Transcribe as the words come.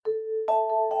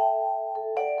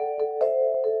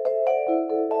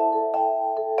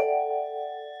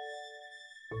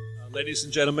Ladies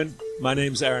and gentlemen, my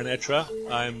name is Aaron Etra.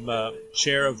 I'm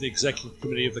chair of the Executive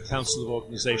Committee of the Council of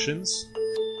Organizations.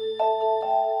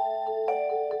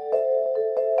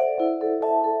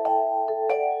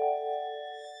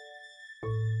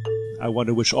 I want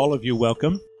to wish all of you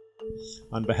welcome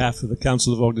on behalf of the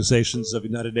Council of Organizations of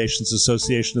United Nations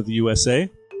Association of the USA.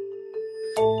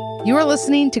 You are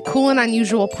listening to Cool and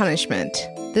Unusual Punishment.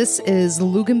 This is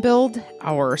Luginbilled,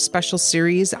 our special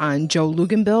series on Joe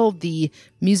Luginbilled, the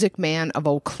music man of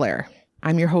Eau Claire.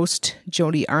 I'm your host,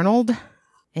 Jodie Arnold,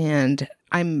 and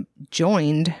I'm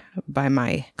joined by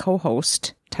my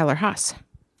co-host, Tyler Haas.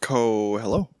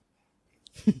 Hello.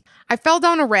 I fell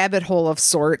down a rabbit hole of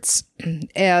sorts,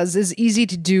 as is easy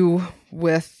to do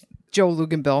with Joe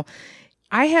Luginbilled.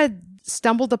 I had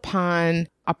stumbled upon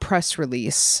a press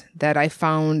release that I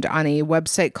found on a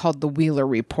website called the Wheeler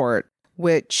Report,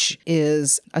 which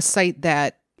is a site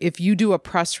that if you do a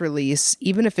press release,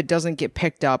 even if it doesn't get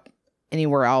picked up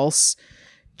anywhere else,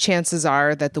 chances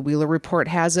are that the Wheeler Report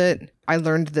has it. I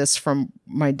learned this from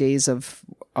my days of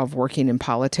working in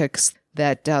politics,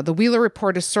 that the Wheeler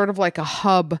Report is sort of like a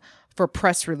hub for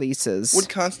press releases. What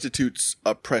constitutes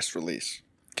a press release?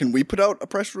 Can we put out a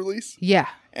press release? Yeah.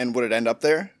 And would it end up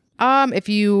there? If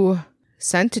you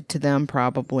sent it to them,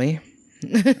 probably.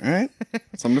 All right.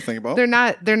 Something to think about.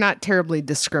 They're not terribly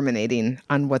discriminating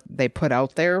on what they put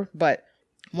out there, but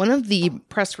one of the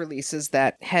press releases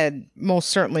that had most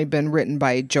certainly been written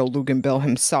by Joe Luginbilled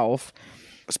himself.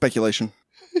 Speculation.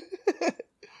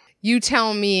 You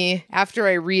tell me after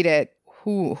I read it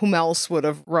whom else would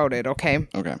have wrote it, okay?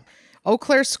 Okay. Eau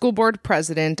Claire School Board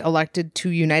President elected to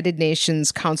United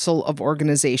Nations Council of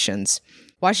Organizations.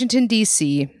 Washington,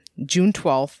 D.C., June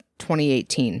 12th,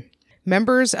 2018.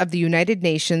 Members of the United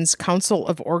Nations Council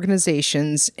of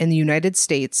Organizations in the United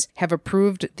States have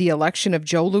approved the election of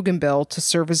Joe Luginbilled to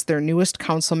serve as their newest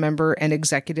council member and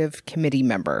executive committee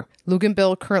member.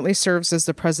 Luginbilled currently serves as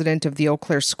the president of the Eau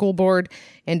Claire School Board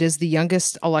and is the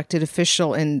youngest elected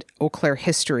official in Eau Claire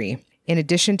history. In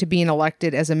addition to being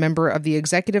elected as a member of the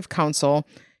Executive Council,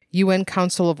 UN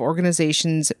Council of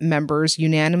Organizations members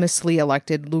unanimously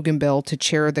elected Luginbilled to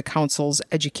chair the Council's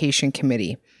Education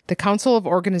Committee. The Council of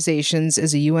Organizations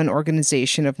is a UN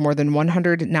organization of more than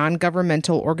 100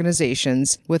 non-governmental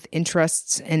organizations with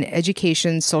interests in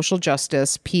education, social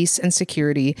justice, peace and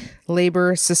security,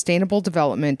 labor, sustainable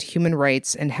development, human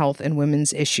rights, and health and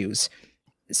women's issues.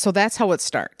 So that's how it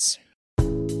starts.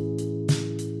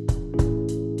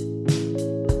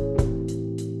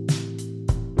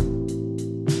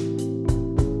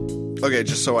 Okay,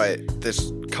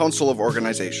 this Council of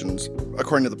Organizations,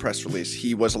 according to the press release,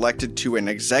 he was elected to an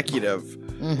executive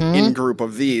in group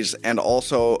of these and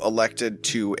also elected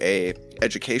to a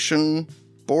education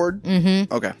board?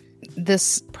 Mm-hmm. Okay.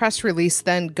 This press release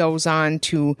then goes on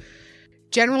to,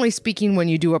 generally speaking, when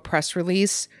you do a press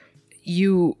release,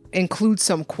 you include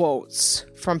some quotes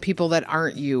from people that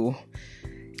aren't you.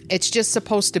 It's just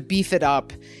supposed to beef it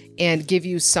up and give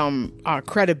you some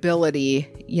credibility,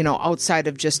 outside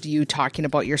of just you talking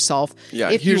about yourself.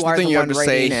 Yeah, if here's you are the thing you have to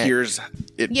say, it. here's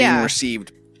it being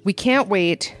received. We can't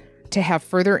wait to have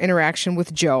further interaction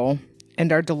with Joe and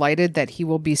are delighted that he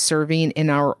will be serving in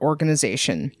our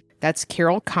organization. That's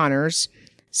Carol Connors,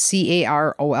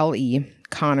 Carole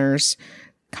Connors,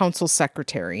 Council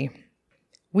Secretary.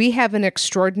 We have an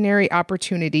extraordinary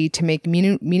opportunity to make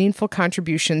meaningful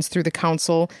contributions through the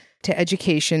Council to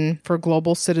education for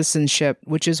global citizenship,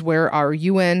 which is where our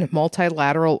UN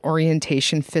multilateral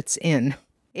orientation fits in.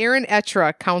 Aaron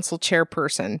Etra, Council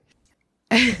Chairperson.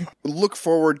 Look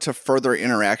forward to further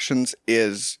interactions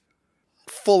is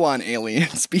full-on alien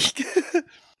speak.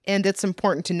 And it's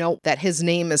important to note that his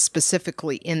name is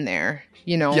specifically in there,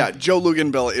 Yeah, Joe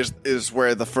Luginbilled is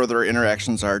where the further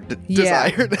interactions are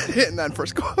desired in that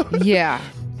first quote. Yeah.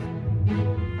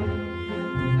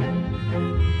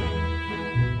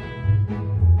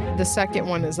 The second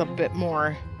one is a bit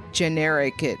more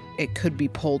generic. It could be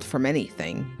pulled from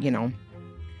anything,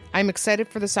 I'm excited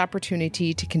for this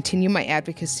opportunity to continue my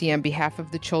advocacy on behalf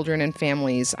of the children and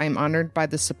families. I'm honored by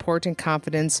the support and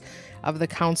confidence of the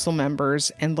council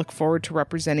members and look forward to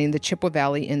representing the Chippewa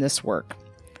Valley in this work.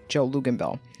 Joe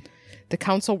Luginbilled. The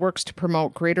council works to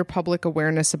promote greater public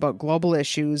awareness about global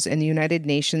issues and the United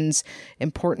Nations'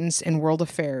 importance in world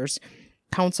affairs.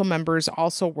 Council members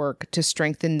also work to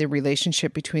strengthen the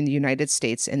relationship between the United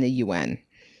States and the UN.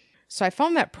 So I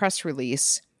found that press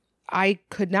release. I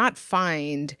could not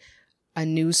find a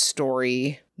news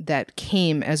story that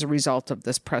came as a result of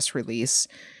this press release.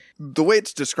 The way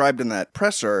it's described in that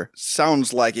presser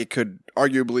sounds like it could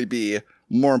arguably be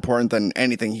more important than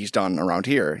anything he's done around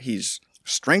here. He's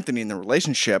strengthening the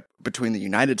relationship between the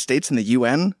United States and the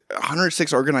UN.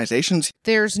 106 organizations.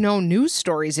 There's no news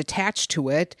stories attached to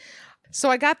it. So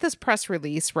I got this press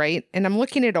release, right? And I'm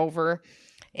looking it over,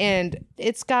 and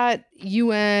it's got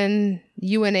UN,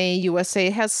 UNA, USA,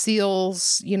 it has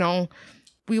seals, you know.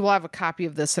 We will have a copy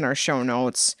of this in our show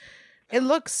notes. It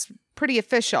looks pretty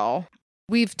official.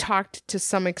 We've talked to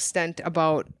some extent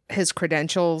about his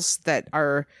credentials that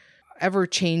are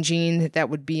ever-changing, that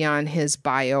would be on his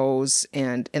bios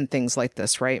and things like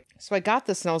this, right? So I got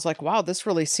this and I was like, wow, this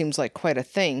really seems like quite a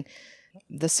thing.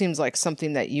 This seems like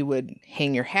something that you would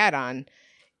hang your hat on.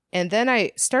 And then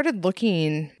I started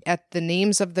looking at the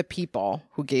names of the people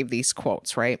who gave these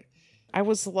quotes, right? I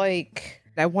was like,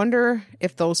 I wonder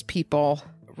if those people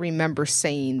remember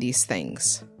saying these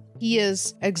things. He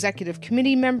is executive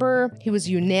committee member. He was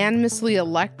unanimously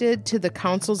elected to the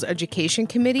council's education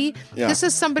committee. Yeah. This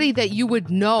is somebody that you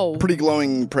would know. Pretty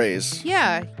glowing praise.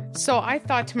 Yeah. So I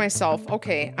thought to myself,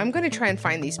 okay, I'm going to try and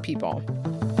find these people.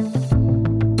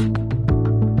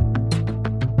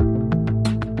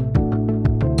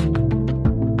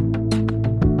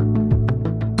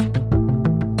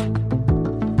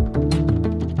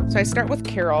 So I start with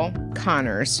Carol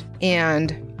Connors,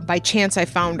 and by chance I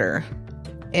found her.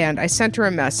 And I sent her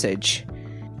a message.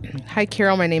 Hi,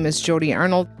 Carol. My name is Jodie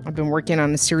Arnold. I've been working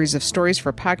on a series of stories for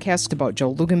a podcast about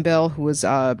Joe Luginbilled, who is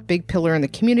a big pillar in the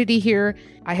community here.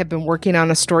 I have been working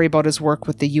on a story about his work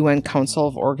with the UN Council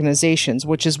of Organizations,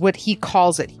 which is what he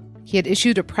calls it. He had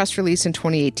issued a press release in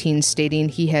 2018 stating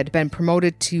he had been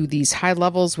promoted to these high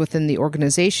levels within the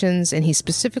organizations, and he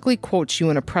specifically quotes you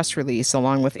in a press release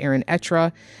along with Aaron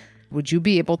Etra. Would you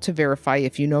be able to verify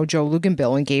if you know Joe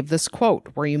Luginbilled and gave this quote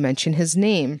where you mention his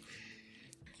name?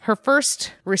 Her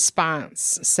first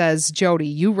response says,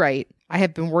 Jodie, you write, I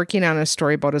have been working on a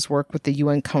story about his work with the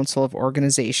UN Council of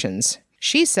Organizations.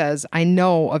 She says, I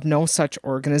know of no such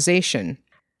organization.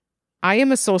 I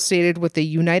am associated with the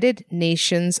United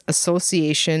Nations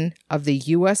Association of the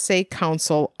USA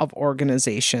Council of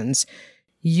Organizations,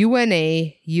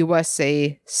 UNA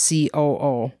USA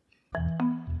COO.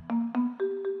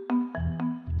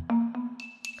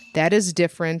 That is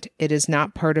different. It is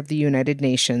not part of the United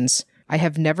Nations. I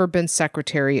have never been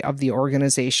secretary of the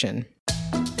organization.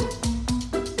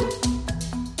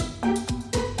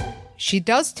 She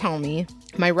does tell me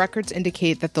my records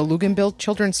indicate that the Luginbilled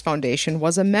Children's Foundation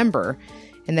was a member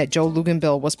and that Joe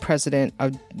Luginbilled was president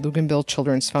of Luginbilled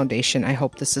Children's Foundation. I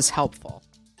hope this is helpful.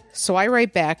 So I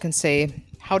write back and say,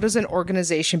 how does an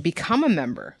organization become a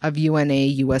member of UNA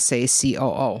USA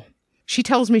COO? She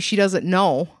tells me she doesn't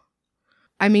know.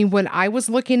 I mean, when I was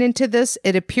looking into this,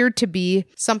 it appeared to be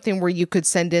something where you could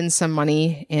send in some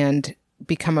money and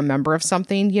become a member of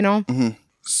something, you know? Mm-hmm.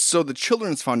 So the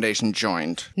Children's Foundation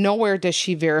joined. Nowhere does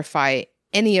she verify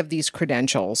any of these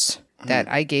credentials that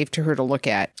I gave to her to look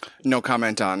at. No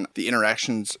comment on the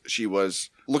interactions she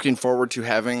was looking forward to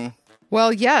having.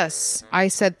 Well, yes. I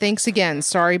said, thanks again.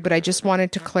 Sorry, but I just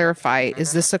wanted to clarify.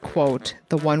 Is this a quote,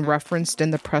 the one referenced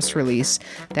in the press release,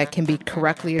 that can be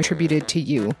correctly attributed to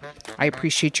you? I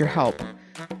appreciate your help.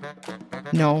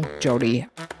 No, Jodie.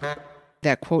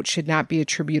 That quote should not be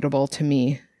attributable to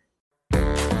me.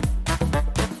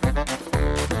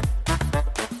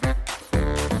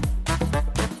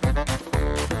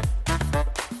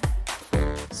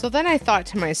 So then I thought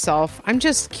to myself, I'm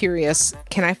just curious,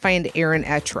 can I find Aaron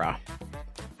Etra?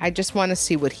 I just want to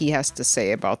see what he has to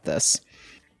say about this.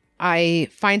 I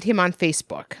find him on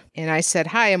Facebook, and I said,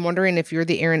 hi, I'm wondering if you're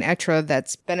the Aaron Etra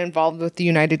that's been involved with the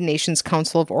United Nations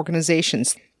Council of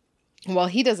Organizations. Well,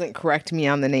 he doesn't correct me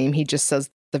on the name. He just says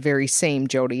the very same,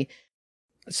 Jodie.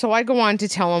 So I go on to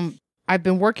tell him, I've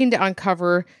been working to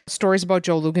uncover stories about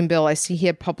Joe Luginbilled. I see he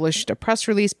had published a press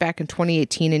release back in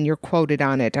 2018, and you're quoted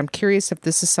on it. I'm curious if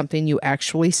this is something you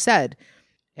actually said.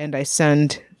 And I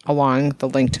send along the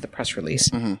link to the press release.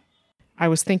 Mm-hmm. I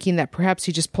was thinking that perhaps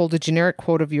you just pulled a generic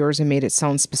quote of yours and made it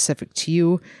sound specific to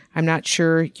you. I'm not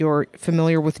sure you're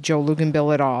familiar with Joe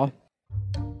Luginbilled at all.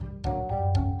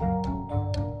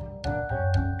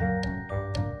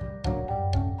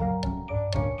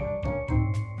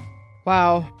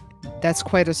 Wow, that's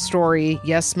quite a story.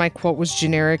 Yes, my quote was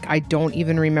generic. I don't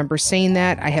even remember saying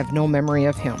that. I have no memory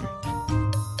of him.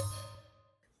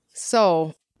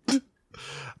 So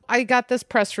I got this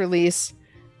press release.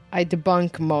 I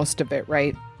debunk most of it,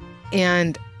 right?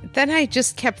 And then I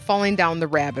just kept falling down the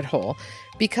rabbit hole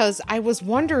because I was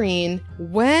wondering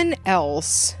when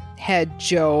else had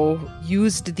Joe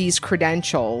used these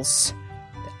credentials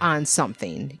on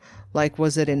something? Like,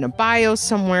 was it in a bio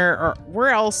somewhere, or where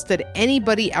else did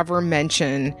anybody ever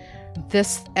mention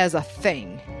this as a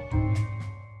thing?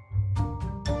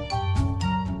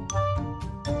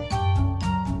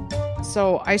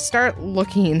 So I start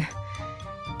looking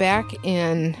back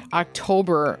in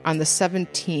October on the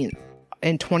 17th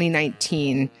in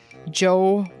 2019.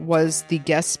 Joe was the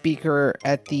guest speaker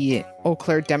at the Eau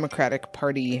Claire Democratic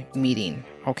Party meeting.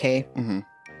 Okay. Mm-hmm.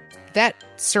 That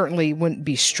certainly wouldn't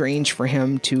be strange for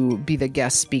him to be the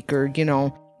guest speaker. You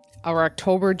know, our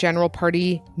October General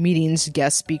Party meetings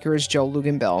guest speaker is Joe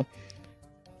Luginbilled.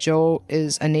 Joe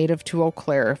is a native to Eau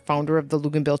Claire, founder of the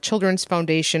Luginbilled Children's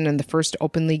Foundation, and the first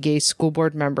openly gay school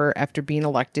board member after being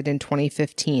elected in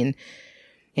 2015.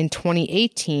 In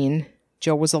 2018,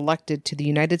 Joe was elected to the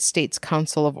United States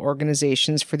Council of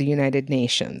Organizations for the United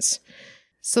Nations.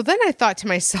 So then I thought to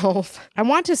myself, I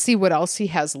want to see what else he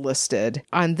has listed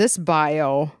on this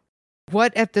bio.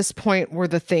 What at this point were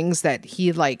the things that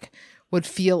he would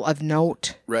feel of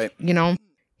note? Right. You know,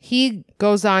 he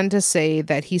goes on to say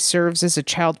that he serves as a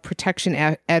child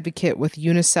protection advocate with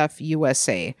UNICEF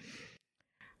USA.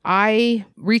 I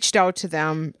reached out to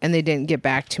them and they didn't get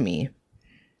back to me.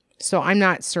 So I'm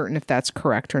not certain if that's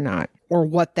correct or not, or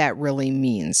what that really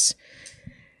means.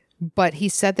 But he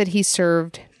said that he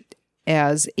served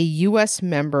as a U.S.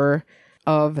 member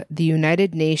of the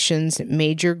United Nations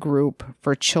Major Group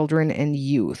for Children and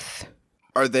Youth.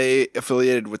 Are they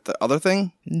affiliated with the other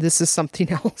thing? This is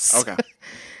something else. Okay.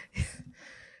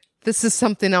 This is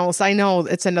something else. I know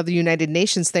it's another United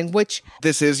Nations thing, which...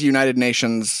 This is United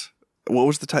Nations... What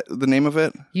was the name of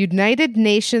it? United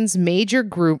Nations Major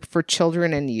Group for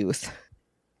Children and Youth.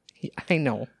 I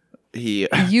know. He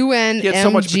UNMGCY. He had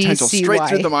so much potential straight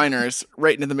through the minors,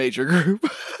 right into the major group.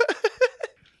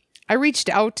 I reached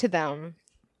out to them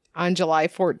on July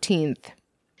 14th,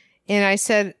 and I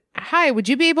said, hi, would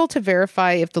you be able to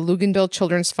verify if the Luginbilled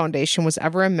Children's Foundation was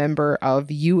ever a member of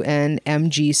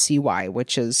UNMGCY,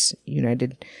 which is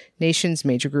United Nations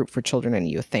Major Group for Children and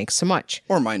Youth? Thanks so much.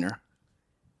 Or minor.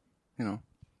 You know.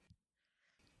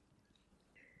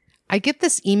 I get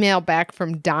this email back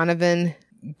from Donovan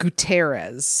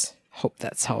Gutierrez. Hope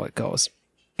that's how it goes.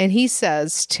 And he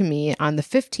says to me on the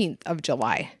 15th of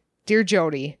July, Dear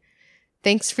Jodie,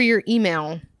 thanks for your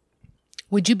email.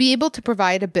 Would you be able to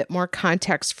provide a bit more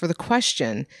context for the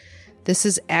question? This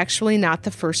is actually not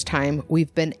the first time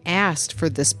we've been asked for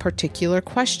this particular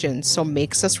question, so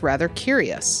makes us rather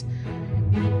curious.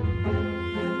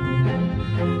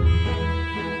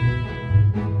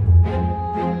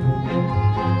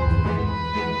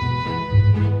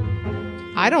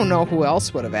 I don't know who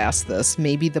else would have asked this.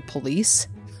 Maybe the police?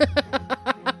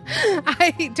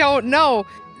 I don't know.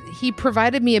 He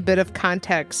provided me a bit of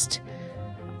context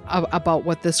about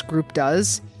what this group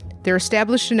does. They're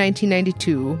established in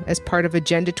 1992 as part of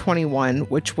Agenda 21,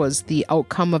 which was the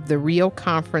outcome of the Rio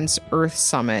Conference Earth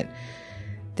Summit.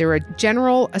 They're a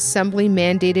General Assembly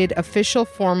mandated official,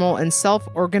 formal, and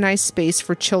self-organized space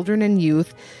for children and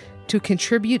youth to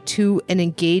contribute to and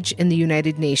engage in the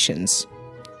United Nations.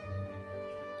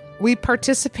 We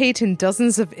participate in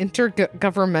dozens of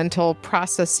intergovernmental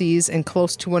processes and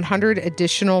close to 100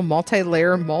 additional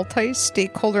multi-layer,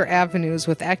 multi-stakeholder avenues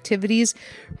with activities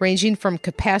ranging from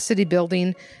capacity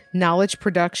building, knowledge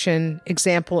production,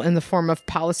 example in the form of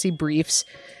policy briefs,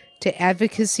 to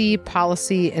advocacy,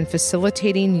 policy, and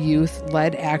facilitating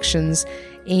youth-led actions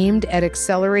aimed at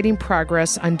accelerating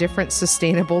progress on different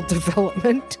sustainable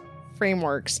development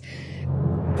frameworks.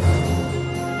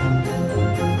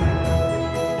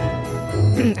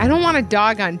 I don't want to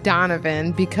dog on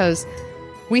Donovan because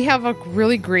we have a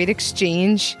really great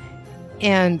exchange.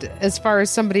 And as far as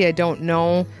somebody I don't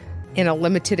know in a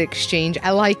limited exchange,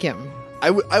 I like him. I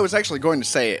was actually going to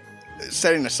say,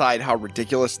 setting aside how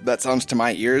ridiculous that sounds to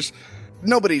my ears,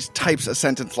 nobody types a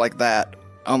sentence like that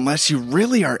unless you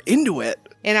really are into it.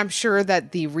 And I'm sure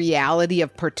that the reality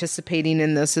of participating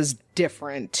in this is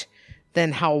different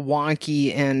than how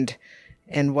wonky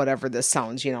and whatever this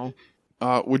sounds, you know.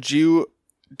 Would you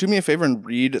do me a favor and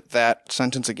read that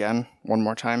sentence again one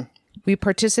more time? We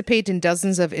participate in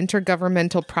dozens of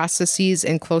intergovernmental processes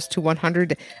and close to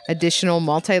 100 additional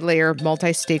multi-layer,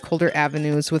 multi-stakeholder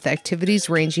avenues with activities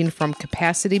ranging from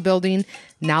capacity building,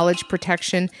 knowledge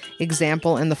protection,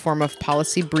 example in the form of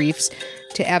policy briefs,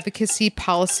 to advocacy,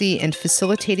 policy, and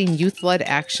facilitating youth-led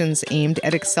actions aimed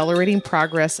at accelerating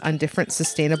progress on different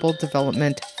sustainable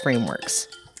development frameworks.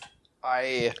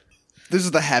 This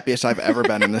is the happiest I've ever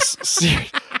been in this series.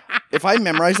 If I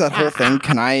memorize that whole thing,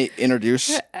 can I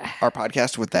introduce our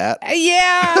podcast with that?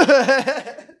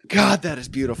 Yeah. God, that is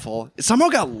beautiful. It somehow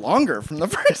got longer from the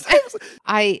first time.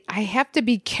 I have to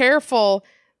be careful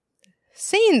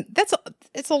saying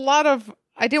it's a lot of,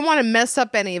 I didn't want to mess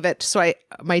up any of it. So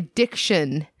my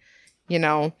diction, you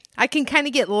know, I can kind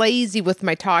of get lazy with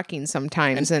my talking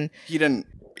sometimes. And he didn't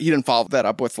follow that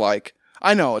up with like,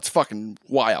 I know, it's fucking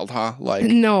wild, huh? Like,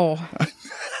 No.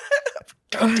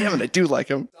 God damn it, I do like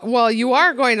him. Well, you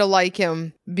are going to like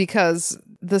him because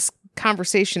this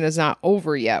conversation is not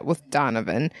over yet with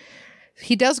Donovan.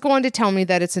 He does go on to tell me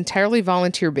that it's entirely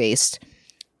volunteer-based.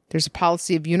 There's a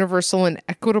policy of universal and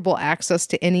equitable access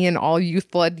to any and all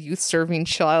youth-led, youth-serving,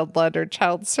 child-led, or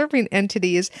child-serving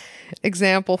entities,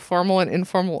 example, formal and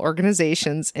informal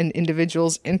organizations, and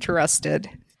individuals interested.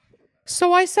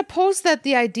 So I suppose that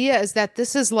the idea is that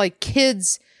this is like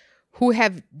kids who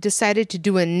have decided to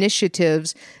do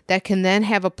initiatives that can then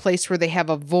have a place where they have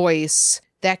a voice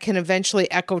that can eventually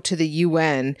echo to the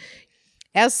UN.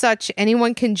 As such,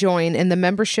 anyone can join, and the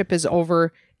membership is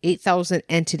over 8,000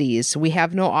 entities. We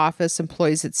have no office,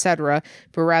 employees, etc.,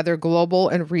 but rather global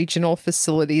and regional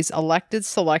facilities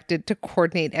selected to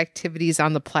coordinate activities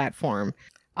on the platform.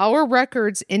 Our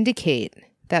records indicate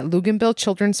that Luginbilled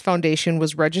Children's Foundation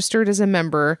was registered as a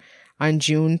member on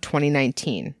June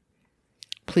 2019.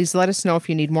 Please let us know if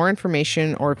you need more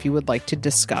information or if you would like to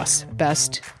discuss.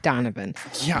 Best, Donovan.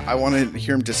 Yeah, I want to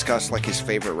hear him discuss like his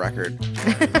favorite record.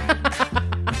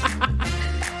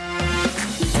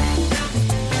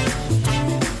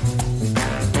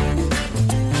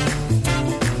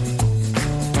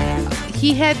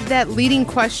 He had that leading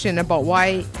question about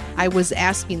why I was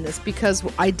asking this, because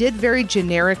I did very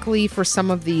generically for some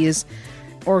of these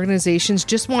organizations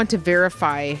just want to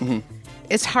verify. Mm-hmm.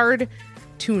 It's hard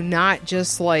to not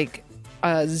just like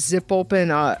zip open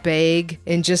a bag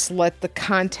and just let the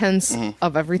contents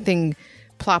of everything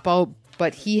plop out.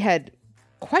 But he had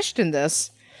questioned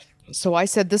this. So I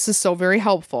said, this is so very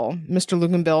helpful. Mr.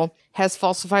 Luginbilled has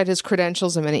falsified his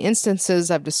credentials in many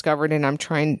instances I've discovered, and I'm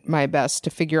trying my best to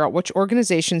figure out which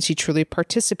organizations he truly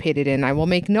participated in. I will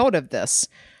make note of this.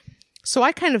 So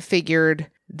I kind of figured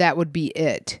that would be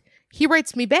it. He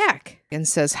writes me back and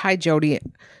says, "Hi, Jodie.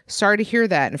 Sorry to hear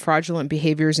that, and fraudulent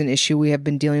behavior is an issue we have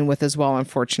been dealing with as well,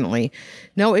 unfortunately.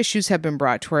 No issues have been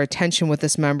brought to our attention with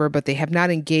this member, but they have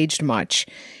not engaged much.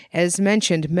 As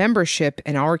mentioned, membership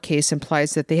in our case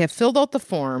implies that they have filled out the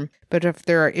form, but if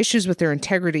there are issues with their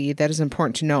integrity, that is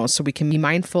important to know so we can be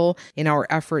mindful in our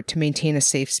effort to maintain a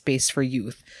safe space for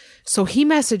youth." So he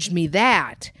messaged me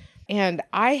that, and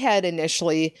I had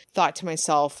initially thought to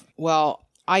myself, well,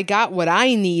 I got what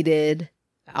I needed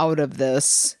out of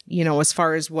this, as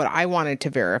far as what I wanted to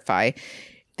verify.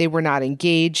 They were not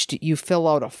engaged. You fill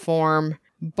out a form.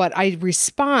 But I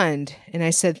respond and I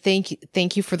said, thank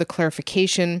you for the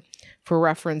clarification. For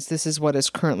reference, this is what is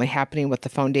currently happening with the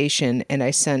foundation. And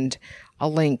I send a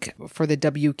link for the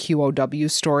WQOW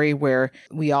story where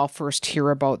we all first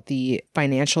hear about the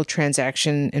financial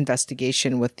transaction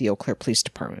investigation with the Eau Claire Police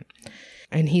Department.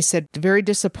 And he said, very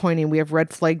disappointing. We have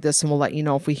red flagged this and we'll let you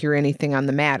know if we hear anything on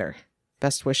the matter.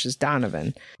 Best wishes,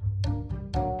 Donovan.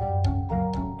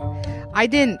 I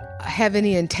didn't have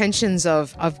any intentions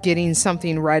of getting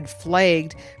something red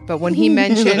flagged, but when he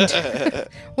mentioned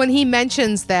when he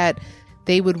mentions that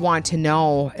they would want to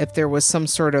know if there was some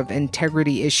sort of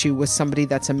integrity issue with somebody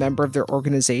that's a member of their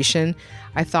organization,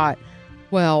 I thought,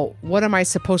 well, what am I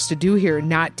supposed to do here?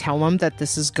 Not tell them that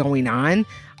this is going on?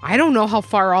 I don't know how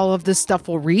far all of this stuff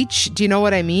will reach. Do you know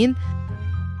what I mean?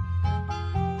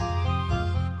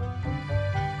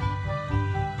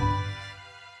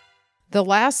 The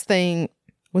last thing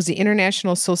was the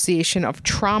International Association of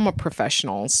Trauma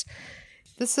Professionals.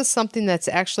 This is something that's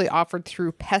actually offered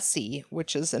through PESI,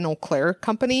 which is an Eau Claire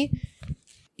company.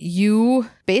 You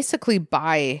basically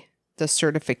buy the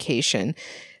certification.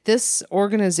 This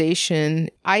organization,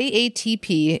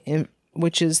 IATP,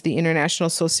 which is the International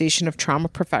Association of Trauma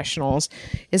Professionals,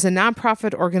 is a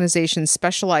nonprofit organization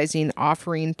specializing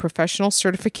offering professional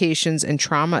certifications in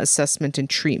trauma assessment and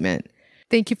treatment.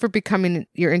 Thank you for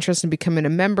your interest in becoming a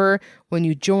member. When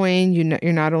you join,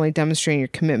 you're not only demonstrating your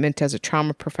commitment as a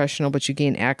trauma professional, but you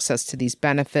gain access to these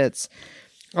benefits.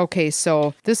 Okay,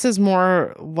 so this is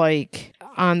more like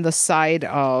on the side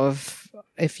of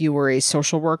if you were a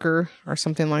social worker or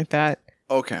something like that.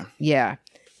 Okay. Yeah.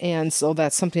 And so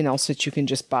that's something else that you can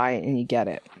just buy and you get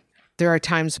it. There are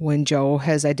times when Joe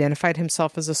has identified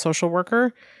himself as a social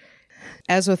worker.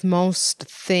 As with most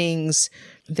things,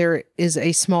 there is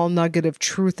a small nugget of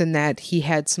truth in that he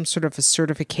had some sort of a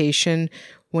certification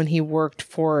when he worked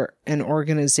for an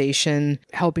organization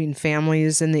helping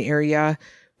families in the area,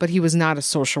 but he was not a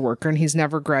social worker and he's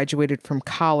never graduated from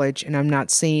college. And I'm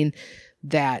not saying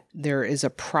that there is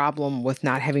a problem with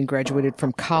not having graduated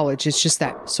from college. It's just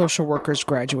that social workers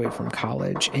graduate from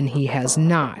college and he has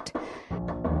not.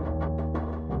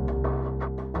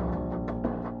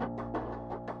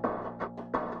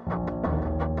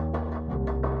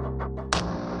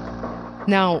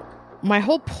 Now, my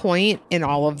whole point in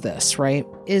all of this, right,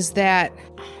 is that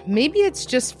maybe it's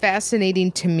just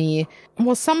fascinating to me.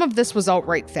 Well, some of this was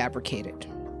outright fabricated,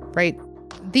 right?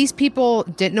 These people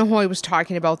didn't know who I was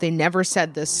talking about. They never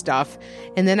said this stuff.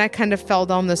 And then I kind of fell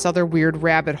down this other weird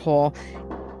rabbit hole.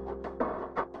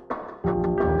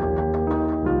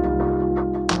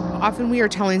 Often we are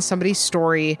telling somebody's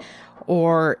story,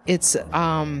 or it's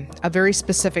a very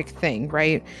specific thing,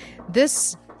 right?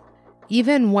 This,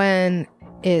 even when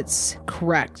it's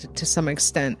correct to some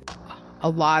extent, a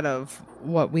lot of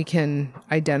what we can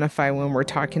identify when we're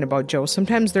talking about Joe,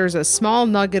 sometimes there's a small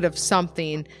nugget of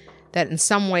something that in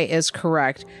some way is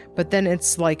correct, but then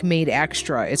it's like made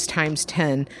extra. It's times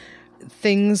 10.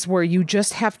 Things where you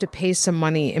just have to pay some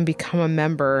money and become a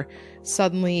member,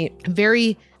 suddenly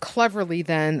very cleverly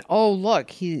then, oh, look,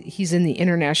 he's in the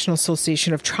International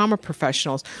Association of Trauma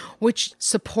Professionals, which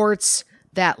supports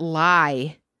that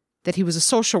lie that he was a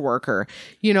social worker.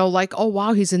 You know, like, oh,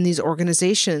 wow, he's in these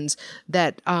organizations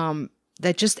that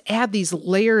that just add these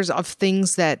layers of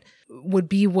things that would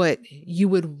be what you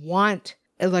would want,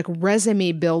 like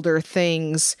resume builder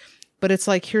things. But it's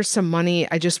like, here's some money.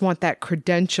 I just want that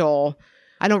credential.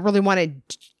 I don't really want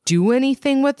to do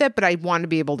anything with it, but I want to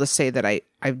be able to say that I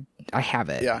have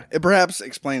it. Yeah. It perhaps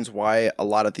explains why a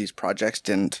lot of these projects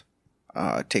didn't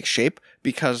take shape,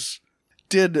 because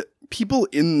did people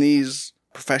in these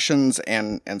professions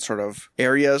and sort of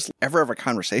areas ever have a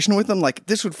conversation with them? Like,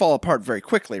 this would fall apart very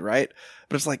quickly, right?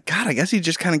 But it's like, God, I guess he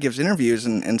just kind of gives interviews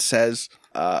and says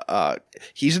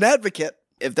he's an advocate.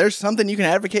 If there's something you can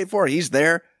advocate for, he's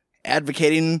there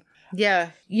advocating.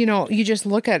 Yeah. You know, you just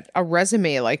look at a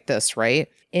resume like this, right?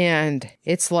 And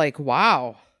it's like,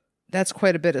 wow, that's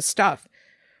quite a bit of stuff.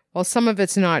 Well, some of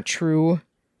it's not true.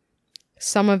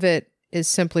 Some of it is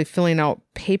simply filling out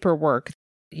paperwork,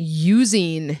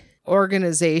 using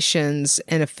organizations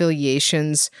and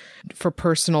affiliations for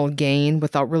personal gain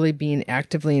without really being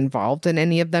actively involved in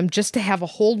any of them, just to have a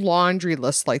whole laundry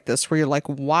list like this where you're like,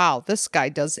 wow, this guy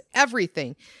does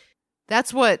everything.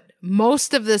 That's what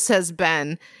most of this has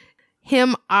been.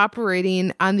 Him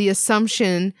operating on the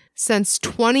assumption since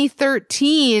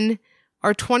 2013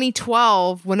 or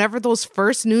 2012, whenever those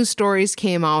first news stories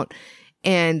came out,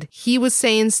 and he was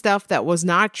saying stuff that was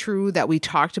not true that we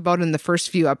talked about in the first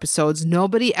few episodes.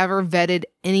 Nobody ever vetted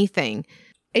anything.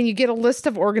 And you get a list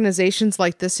of organizations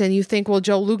like this and you think, well,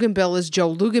 Joe Luginbilled is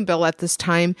Joe Luginbilled at this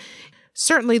time.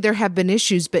 Certainly there have been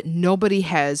issues, but nobody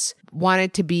has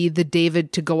wanted to be the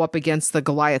David to go up against the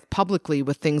Goliath publicly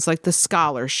with things like the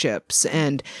scholarships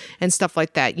and stuff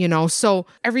like that, you know? So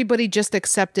everybody just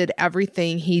accepted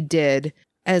everything he did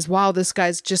as, wow, this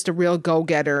guy's just a real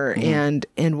go-getter and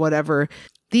whatever.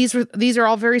 These are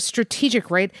all very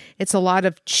strategic, right? It's a lot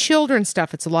of children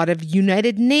stuff. It's a lot of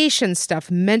United Nations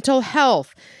stuff, mental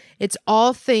health. It's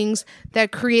all things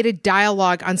that create a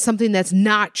dialogue on something that's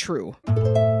not true.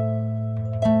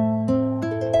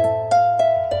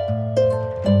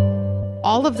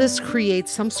 All of this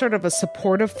creates some sort of a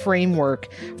supportive framework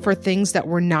for things that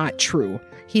were not true.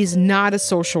 He's not a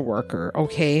social worker,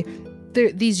 okay?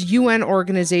 These UN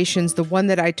organizations, the one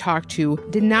that I talked to,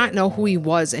 did not know who he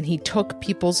was, and he took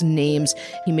people's names.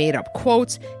 He made up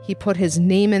quotes. He put his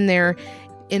name in there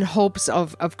in hopes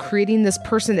of creating this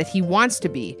person that he wants to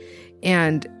be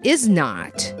and is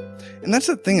not. And that's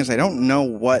the thing, is I don't know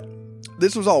what...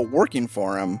 This was all working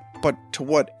for him, but to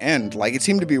what end? Like, it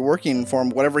seemed to be working for him.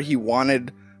 Whatever he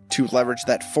wanted to leverage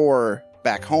that for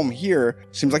back home here,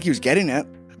 seems like he was getting it.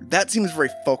 That seems very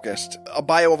focused. A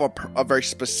bio of a very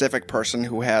specific person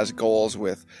who has goals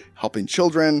with helping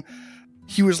children.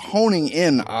 He was honing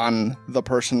in on the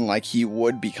person like he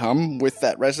would become with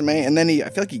that resume, and then I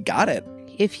feel like he got it.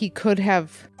 If he could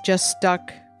have just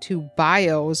stuck to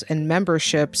bios and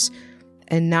memberships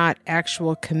and not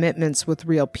actual commitments with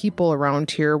real people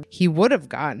around here, he would have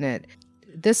gotten it.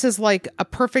 This is like a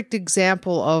perfect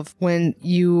example of when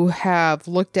you have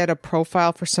looked at a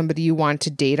profile for somebody you want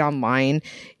to date online,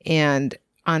 and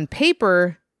on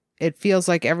paper, it feels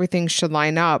like everything should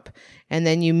line up. And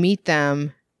then you meet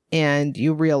them and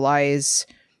you realize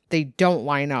they don't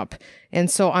line up. And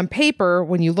so on paper,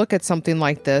 when you look at something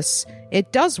like this,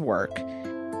 it does work.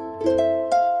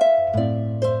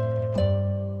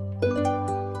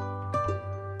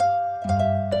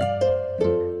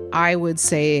 I would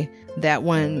say that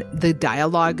when the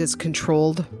dialogue is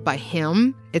controlled by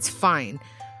him, it's fine.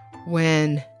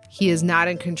 When he is not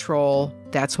in control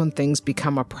that's when things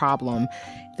become a problem.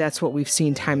 That's what we've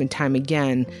seen time and time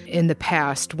again in the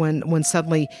past when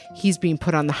suddenly he's being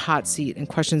put on the hot seat and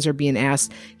questions are being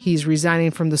asked. He's resigning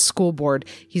from the school board.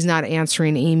 He's not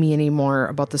answering Amy anymore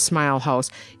about the Smile House.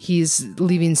 He's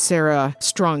leaving Sarah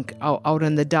Strunk out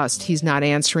in the dust. He's not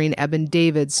answering Eben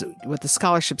Davids with the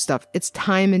scholarship stuff. It's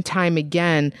time and time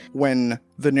again. When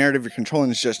the narrative you're controlling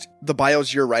is just the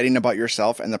bios you're writing about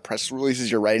yourself and the press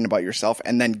releases you're writing about yourself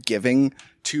and then giving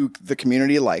to the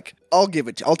community, like, I'll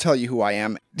tell you who I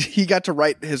am. He got to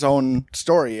write his own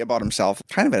story about himself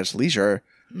kind of at his leisure.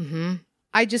 Mm-hmm.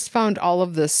 I just found all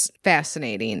of this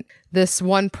fascinating. This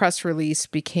one press release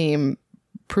became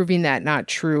proving that not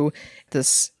true.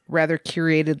 This rather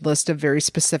curated list of very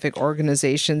specific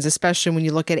organizations, especially when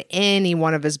you look at any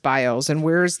one of his bios and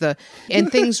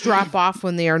and things drop off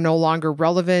when they are no longer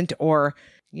relevant, or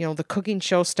the cooking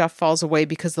show stuff falls away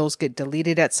because those get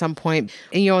deleted at some point,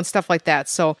 and stuff like that.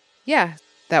 So yeah,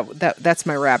 that's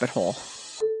my rabbit hole.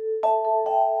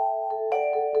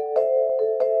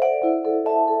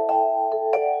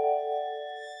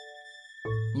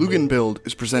 Luginbilled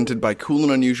is presented by Cool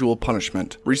and Unusual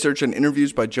Punishment. Research and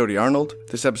interviews by Jodie Arnold.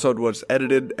 This episode was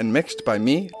edited and mixed by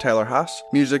me, Tyler Haas.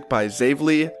 Music by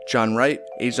Zavely, John Wright,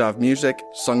 Azov Music,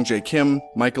 Sung J. Kim,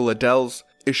 Michael Adels,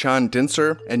 Ishan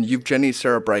Dinser, and Yevgeny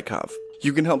Serebrykov.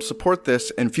 You can help support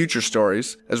this and future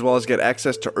stories, as well as get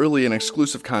access to early and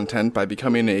exclusive content by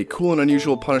becoming a Cool and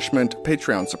Unusual Punishment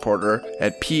Patreon supporter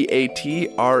at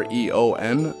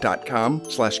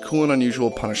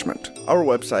patreon.com/coolandunusualpunishment. Our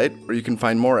website, where you can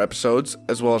find more episodes,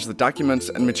 as well as the documents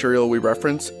and material we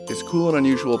reference, is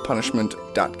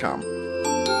coolandunusualpunishment.com.